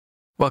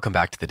Welcome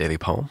back to the Daily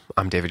Poem.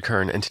 I'm David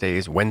Kern, and today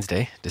is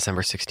Wednesday,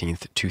 December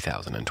 16th,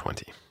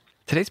 2020.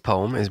 Today's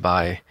poem is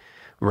by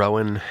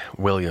Rowan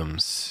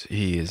Williams.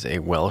 He is a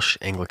Welsh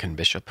Anglican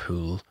bishop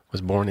who was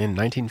born in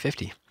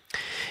 1950.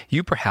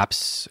 You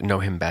perhaps know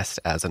him best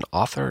as an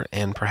author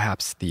and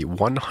perhaps the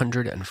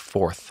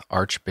 104th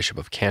Archbishop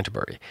of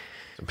Canterbury,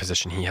 a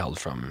position he held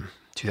from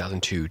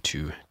 2002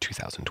 to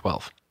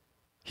 2012.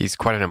 He's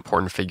quite an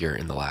important figure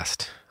in the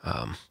last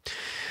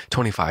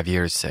 25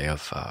 years, say,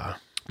 of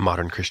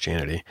modern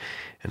Christianity,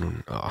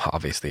 and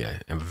obviously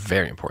a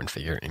very important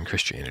figure in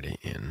Christianity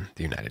in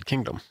the United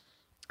Kingdom.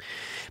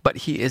 But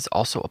he is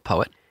also a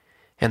poet,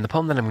 and the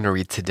poem that I'm going to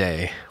read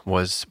today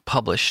was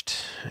published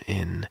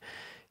in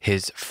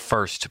his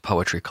first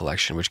poetry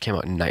collection, which came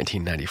out in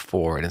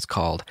 1994, and it's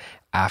called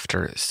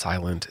After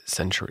Silent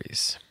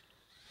Centuries.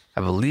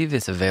 I believe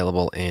it's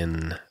available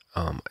in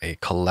a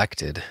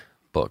collected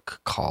book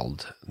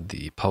called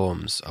The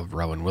Poems of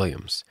Rowan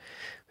Williams,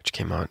 which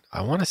came out,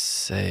 I want to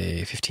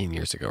say, 15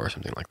 years ago or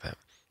something like that.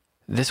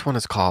 This one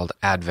is called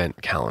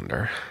Advent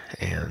Calendar,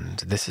 and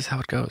this is how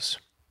it goes.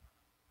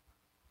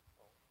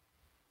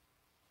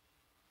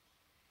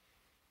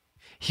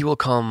 He will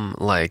come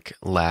like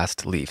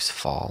last leaves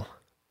fall.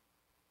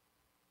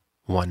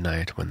 One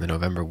night when the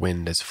November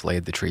wind has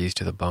flayed the trees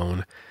to the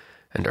bone,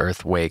 and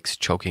earth wakes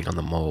choking on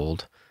the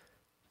mold,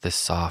 the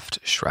soft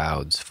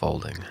shrouds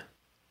folding.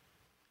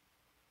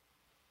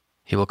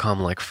 He will come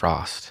like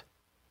frost,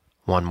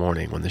 one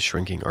morning when the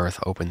shrinking earth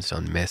opens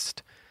on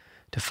mist,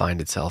 to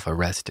find itself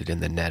arrested in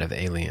the net of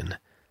alien,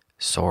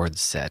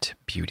 sword-set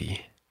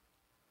beauty.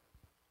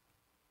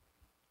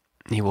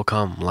 He will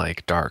come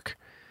like dark,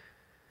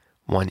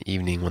 one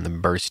evening when the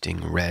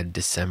bursting red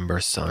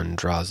December sun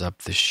draws up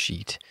the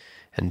sheet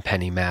and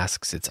penny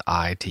masks its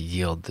eye to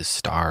yield the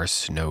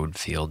star-snowed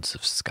fields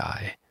of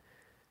sky.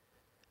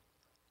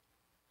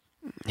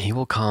 He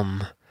will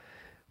come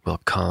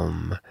like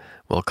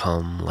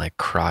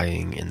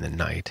crying in the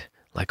night,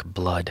 like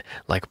blood,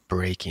 like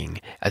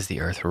breaking, as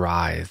the earth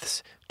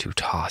writhes to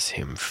toss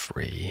him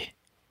free.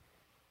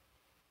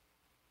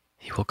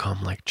 He will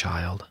come like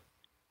child.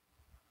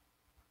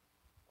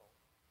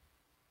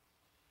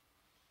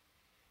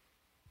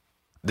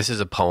 This is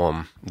a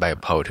poem by a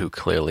poet who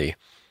clearly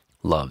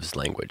loves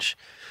language,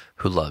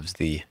 who loves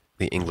the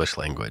English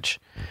language,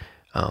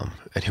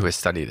 and who has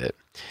studied it.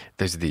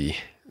 There's the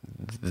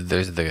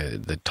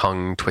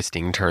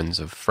tongue-twisting turns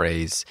of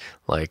phrase,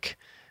 like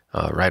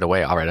right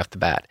away, right off the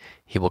bat,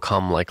 he will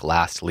come like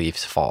last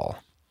leaves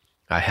fall.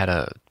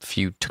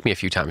 Took me a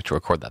few times to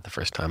record that the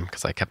first time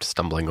because I kept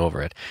stumbling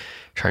over it,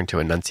 trying to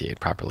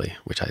enunciate properly,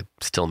 which I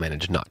still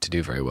managed not to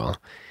do very well.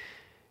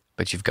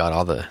 But you've got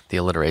all the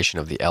alliteration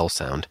of the L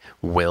sound,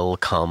 will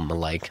come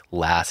like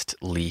last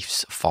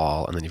leaves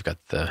fall, and then you've got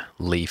the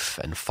leaf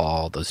and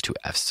fall, those two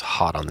F's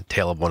hot on the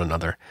tail of one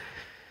another.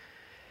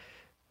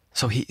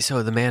 So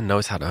the man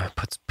knows how to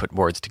put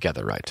words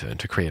together, right,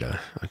 to create a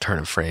turn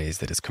of phrase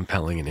that is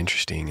compelling and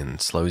interesting and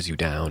slows you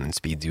down and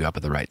speeds you up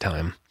at the right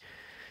time.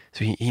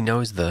 So he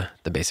knows the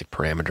basic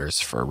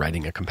parameters for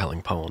writing a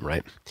compelling poem,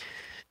 right?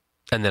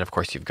 And then, of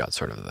course, you've got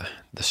sort of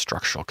the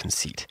structural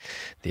conceit,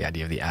 the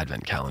idea of the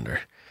Advent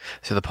calendar.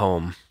 So the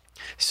poem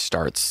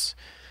starts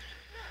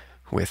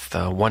with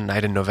one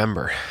night in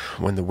November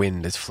when the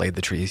wind has flayed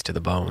the trees to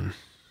the bone.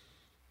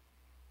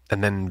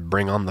 And then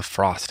bring on the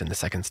frost in the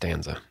second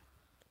stanza.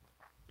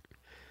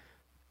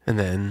 And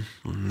then,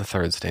 in the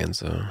third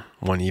stanza,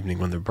 one evening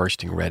when the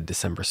bursting red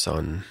December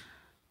sun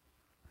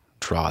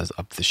draws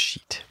up the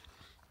sheet.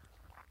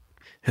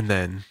 And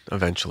then,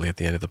 eventually, at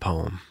the end of the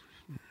poem,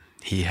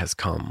 he has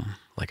come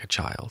like a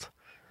child.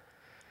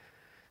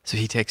 So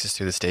he takes us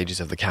through the stages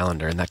of the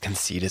calendar, and that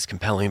conceit is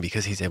compelling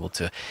because he's able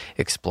to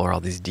explore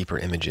all these deeper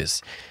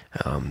images,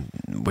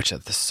 which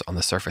on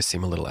the surface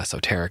seem a little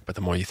esoteric, but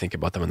the more you think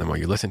about them and the more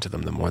you listen to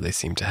them, the more they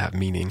seem to have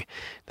meaning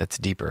that's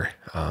deeper,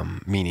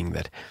 meaning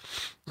that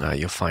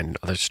you'll find in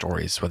other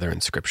stories, whether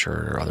in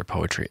scripture or other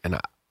poetry. And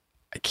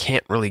I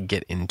can't really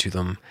get into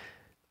them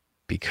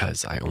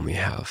because I only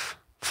have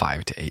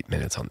 5 to 8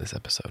 minutes on this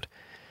episode.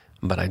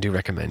 But I do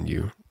recommend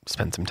you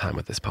spend some time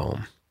with this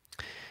poem.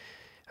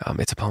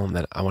 It's a poem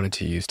that I wanted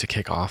to use to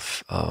kick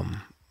off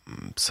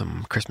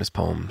some Christmas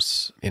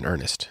poems in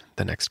earnest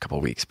the next couple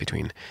of weeks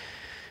between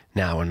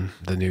now and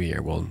the new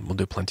year. We'll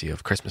do plenty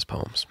of Christmas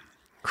poems,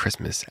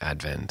 Christmas,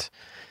 Advent,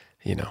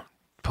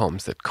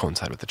 poems that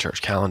coincide with the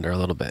church calendar a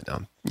little bit,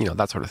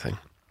 that sort of thing.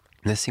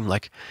 And this seemed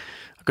like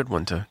a good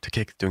one to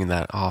kick doing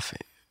that off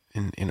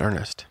in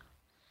earnest.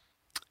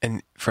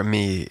 And for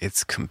me,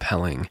 it's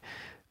compelling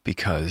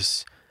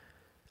because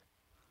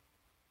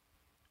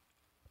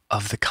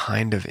of the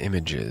kind of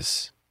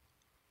images,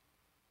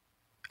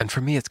 and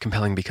for me it's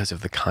compelling because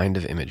of the kind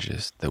of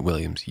images that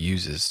Williams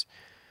uses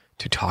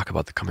to talk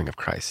about the coming of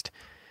Christ.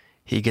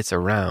 He gets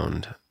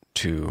around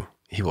to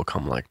he will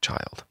come like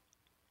child.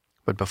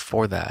 But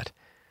before that,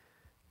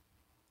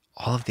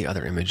 all of the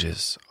other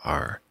images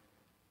are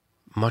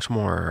much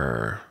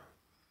more,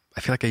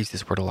 I feel like I use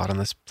this word a lot on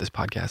this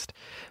podcast,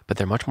 but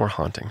they're much more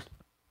haunting.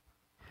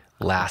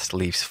 Last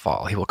leaves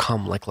fall. He will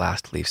come like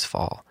last leaves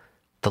fall.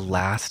 The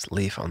last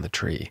leaf on the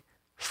tree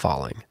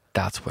falling.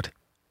 That's what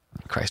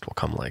Christ will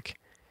come like.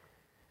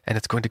 And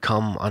it's going to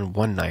come on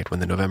one night when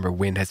the November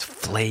wind has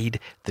flayed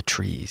the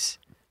trees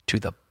to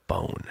the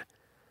bone.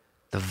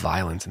 The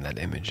violence in that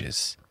image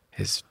is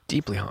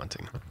deeply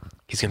haunting.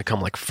 He's going to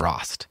come like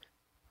frost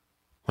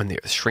when the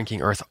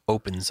shrinking earth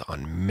opens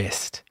on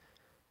mist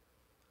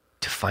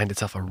to find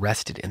itself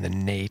arrested in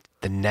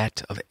the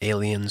net of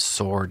alien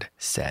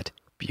sword-set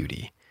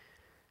beauty.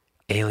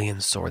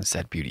 Alien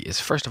sword-set beauty is,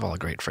 first of all, a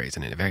great phrase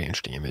and a very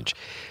interesting image,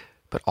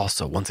 but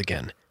also, once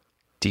again,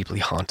 deeply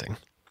haunting.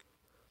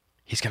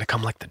 He's going to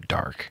come like the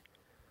dark.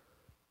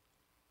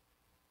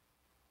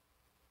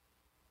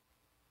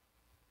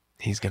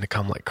 He's going to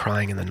come like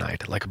crying in the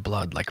night, like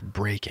blood, like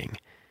breaking.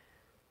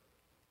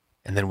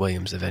 And then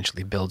Williams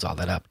eventually builds all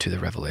that up to the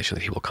revelation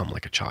that he will come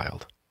like a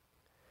child.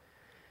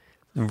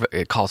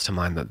 It calls to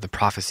mind the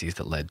prophecies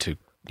that led to,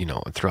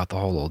 throughout the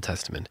whole Old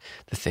Testament,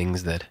 the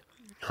things that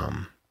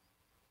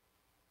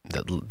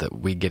that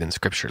we get in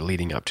Scripture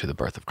leading up to the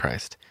birth of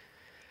Christ.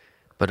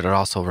 But it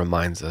also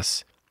reminds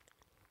us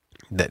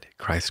that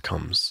Christ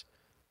comes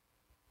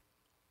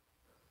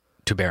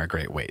to bear a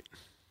great weight.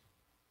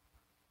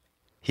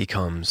 He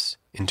comes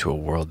into a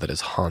world that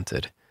is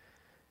haunted.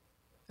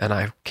 And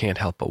I can't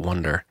help but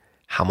wonder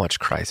how much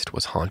Christ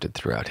was haunted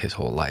throughout his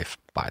whole life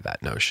by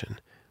that notion.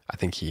 I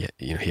think he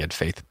had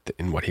faith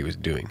in what he was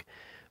doing.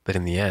 But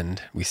in the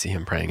end, we see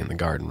him praying in the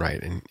garden,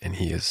 right? And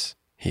he is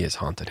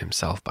haunted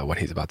himself by what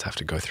he's about to have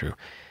to go through.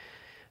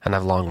 And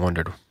I've long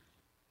wondered,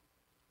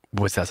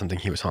 was that something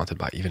he was haunted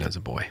by even as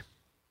a boy?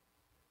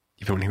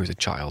 Even when he was a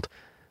child?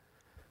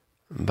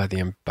 By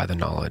the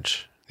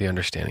knowledge, the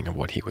understanding of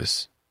what he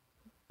was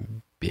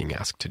being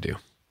asked to do.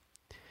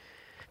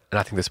 And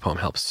I think this poem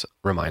helps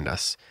remind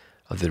us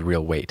of the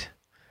real weight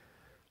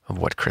of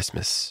what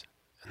Christmas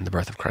and the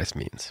birth of Christ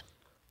means.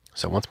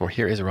 So once more,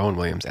 here is Rowan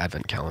Williams'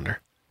 Advent Calendar.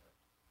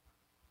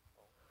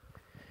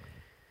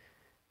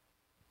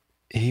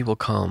 He will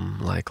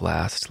come like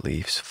last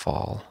leaves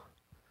fall,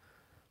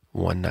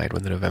 one night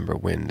when the November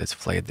wind has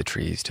flayed the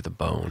trees to the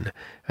bone,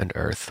 and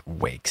earth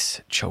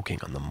wakes, choking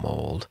on the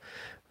mold,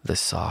 the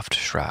soft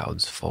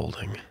shrouds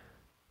folding.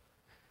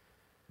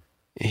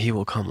 He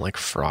will come like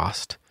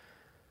frost,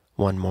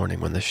 one morning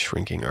when the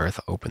shrinking earth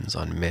opens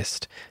on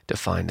mist to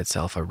find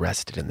itself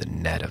arrested in the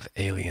net of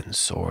alien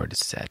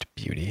sword-set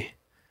beauty.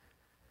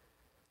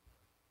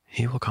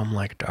 He will come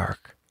like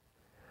dark,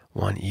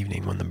 one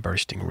evening when the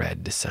bursting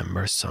red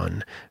December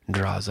sun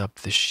draws up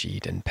the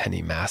sheet and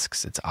penny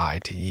masks its eye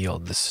to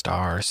yield the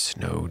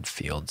star-snowed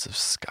fields of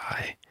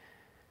sky.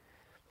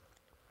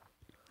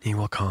 He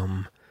will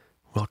come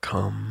like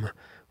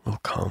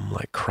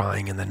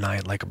crying in the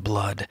night, like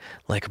blood,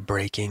 like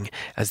breaking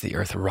as the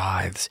earth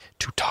writhes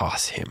to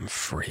toss him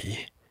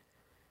free.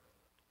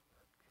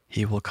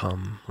 He will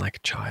come like a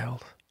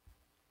child.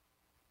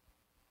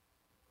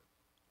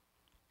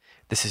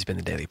 This has been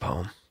the Daily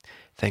Poem.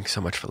 Thanks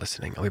so much for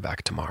listening. I'll be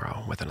back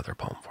tomorrow with another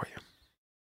poem for you.